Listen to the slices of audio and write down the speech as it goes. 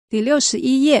第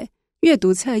61页，阅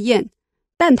读测验，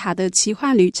蛋塔的奇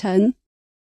幻旅程。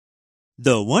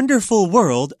The Wonderful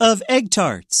World of Egg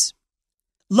Tarts.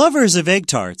 Lovers of egg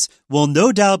tarts will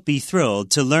no doubt be thrilled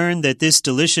to learn that this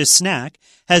delicious snack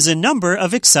has a number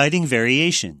of exciting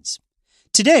variations.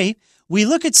 Today, we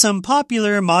look at some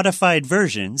popular modified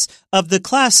versions of the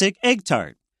classic egg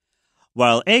tart.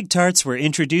 While egg tarts were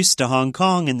introduced to Hong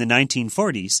Kong in the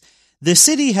 1940s, the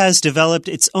city has developed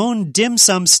its own dim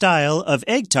sum style of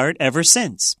egg tart ever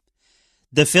since.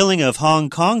 The filling of Hong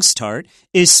Kong's tart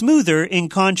is smoother in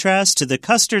contrast to the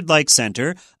custard-like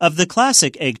center of the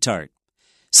classic egg tart.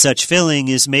 Such filling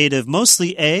is made of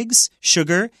mostly eggs,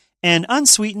 sugar, and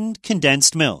unsweetened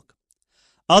condensed milk.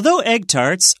 Although egg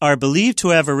tarts are believed to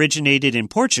have originated in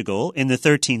Portugal in the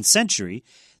 13th century,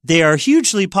 they are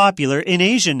hugely popular in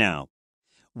Asia now.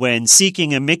 When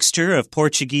seeking a mixture of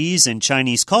Portuguese and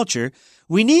Chinese culture,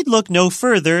 we need look no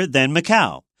further than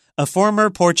Macau, a former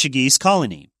Portuguese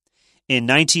colony. In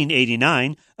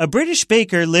 1989, a British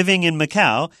baker living in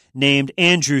Macau named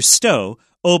Andrew Stowe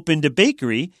opened a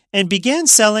bakery and began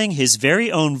selling his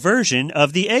very own version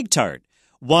of the egg tart,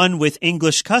 one with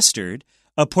English custard,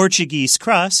 a Portuguese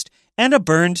crust, and a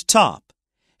burned top.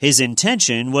 His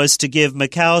intention was to give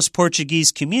Macau's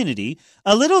Portuguese community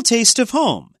a little taste of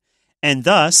home, and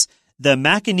thus the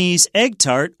Macanese egg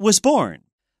tart was born.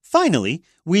 Finally,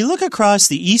 we look across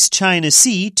the East China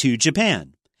Sea to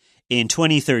Japan. In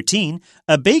 2013,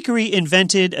 a bakery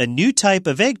invented a new type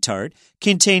of egg tart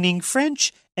containing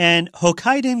French and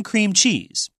Hokkaido cream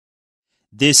cheese.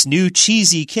 This new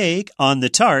cheesy cake on the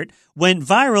tart went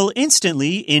viral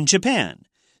instantly in Japan,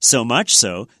 so much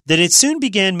so that it soon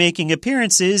began making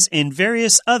appearances in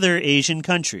various other Asian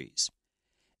countries.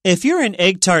 If you're an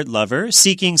egg tart lover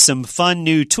seeking some fun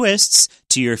new twists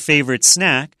to your favorite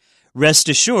snack, rest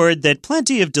assured that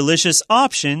plenty of delicious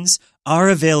options are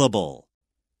available.